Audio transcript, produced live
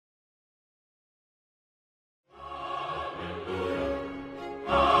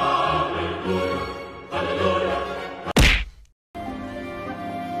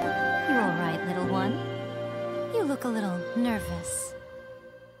nervous.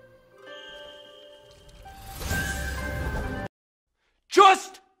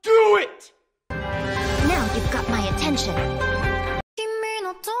 Just do it! Now you've got my attention.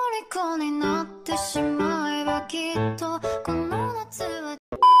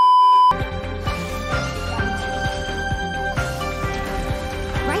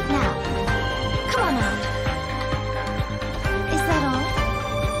 Right now. Come on out. Is that all?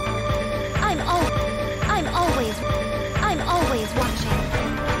 I'm always watching.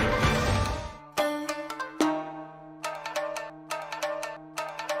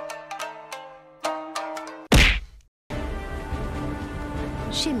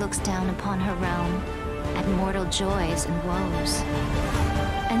 She looks down upon her realm, at mortal joys and woes,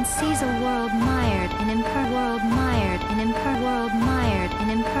 and sees a world mired in impermanence.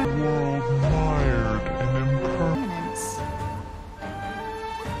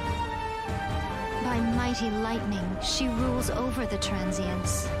 By mighty lightning, she rules over the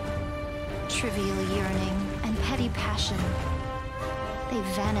transients. Trivial yearning and petty passion, they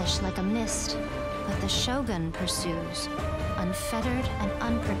vanish like a mist, but the shogun pursues, unfettered and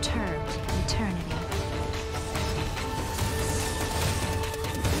unperturbed eternity.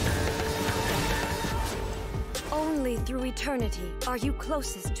 Only through eternity are you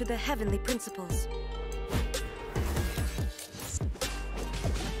closest to the heavenly principles.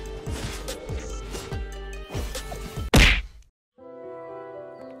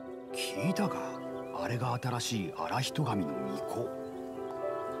 聞いたか、あれが新しい荒人神の巫女。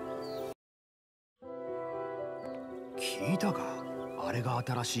聞いたか、あれが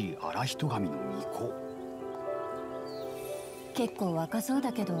新しい荒人神の巫女。結構若そう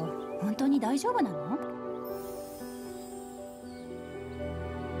だけど、本当に大丈夫なの？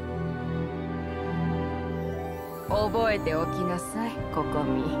覚えておきなさい、ココ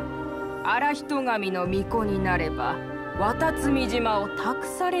ミ。荒人神の巫女になれば、渡積島を託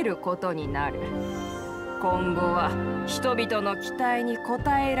されることになる。今後は人々の期待に応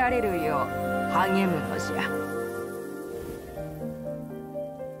えられるよう励むのじゃ。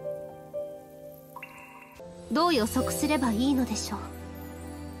どう予測すればいいのでしょう。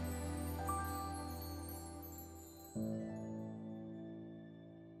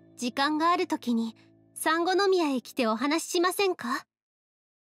時間があるときに産後宮へ来てお話ししませんか？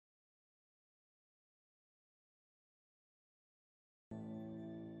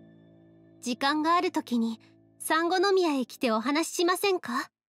時間があるときに産後宮へ来てお話ししません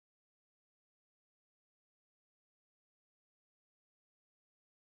か？